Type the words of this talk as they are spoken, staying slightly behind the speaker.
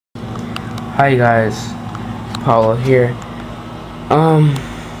Hi guys, Paulo here.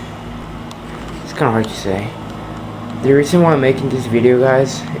 It's kinda hard to say. The reason why I'm making this video,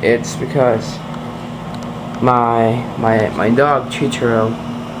 guys, it's because my dog CHICHARO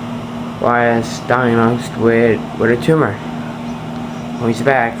was diagnosed with a tumor. Well, he's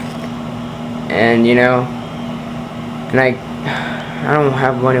back, and you know, and I don't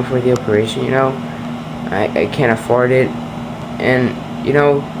have money for the operation, you know. I can't afford it, and you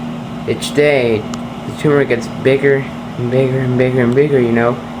know, each day the tumor gets bigger and bigger and bigger and bigger, you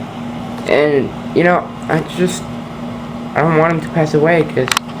know. And you know, I don't want him to pass away, because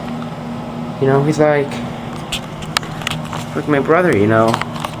you know, he's like my brother, you know.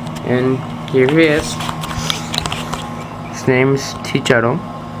 And here he is. His name's CHICHARO,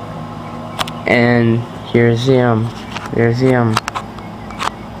 and here's the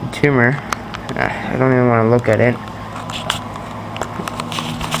tumor. I don't even want to look at it.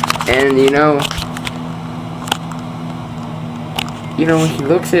 And you know, when he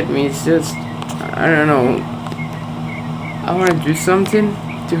looks at me, it's just, I don't know, I want to do something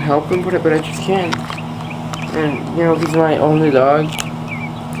to help him, but I just can't. And you know, he's my only dog,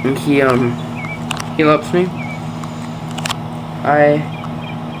 and he loves me. I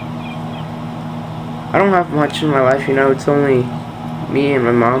don't have much in my life, you know. It's only me and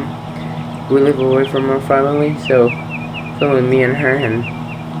my mom. We live away from our family, so it's only me and her and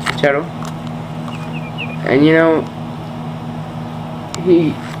CHICHARO. And you know,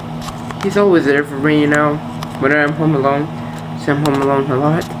 he's always there for me, you know. Whenever I'm home alone, so I'm home alone a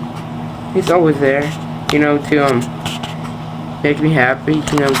lot, he's always there, you know, to make me happy,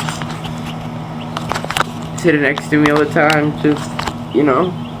 you know, sitting next to me all the time, just, you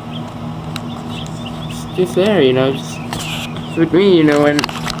know, just there, you know, just with me, you know. And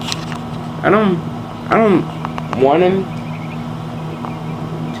I don't want him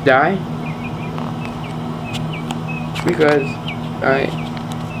to die, because I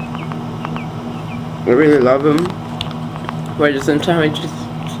really love him, but at the same time I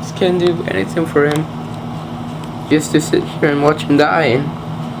just can't do anything for him, just to sit here and watch him die. And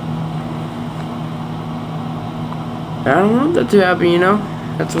I don't want that to happen, you know.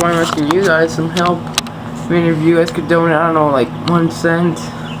 That's why I'm asking you guys some help. If any of you guys could donate, I don't know, like 1 cent,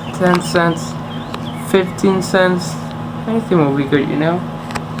 10 cents, 15 cents, anything will be good, you know.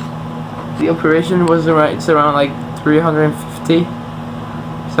 The operation was it's around like 350,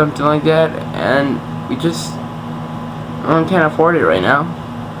 something like that, and we just can't afford it right now.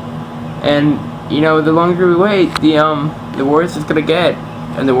 And you know, the longer we wait, the worse it's gonna get,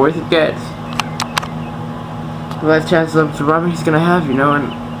 and the worse it gets, the less chance of surviving he's gonna have, you know.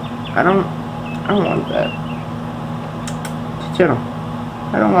 And I don't want that.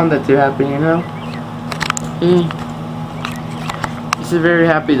 I don't want that to happen, you know. He's a very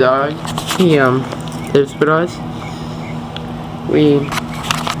happy dog. He lives with us. We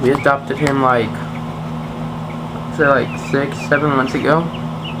adopted him like 6-7 months ago,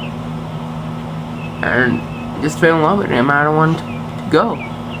 and just fell in love with him. I don't want to go.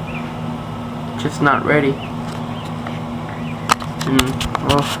 Just not ready. And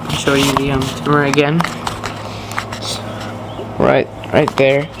I'll show you the tumor again. Right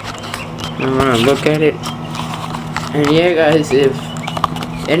there. I want to look at it. And yeah, guys, if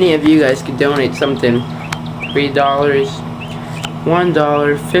any of you guys could donate something, $3,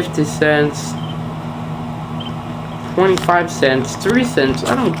 $1, 50 cents, 25 cents, 3 cents,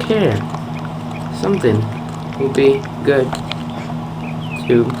 I don't care. Something will be good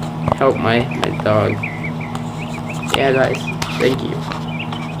to help my dog. Yeah, guys, thank you.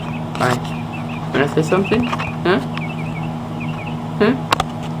 Bye. Wanna say something? Huh?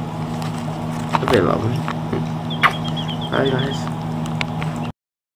 Okay, love me. Bye, guys.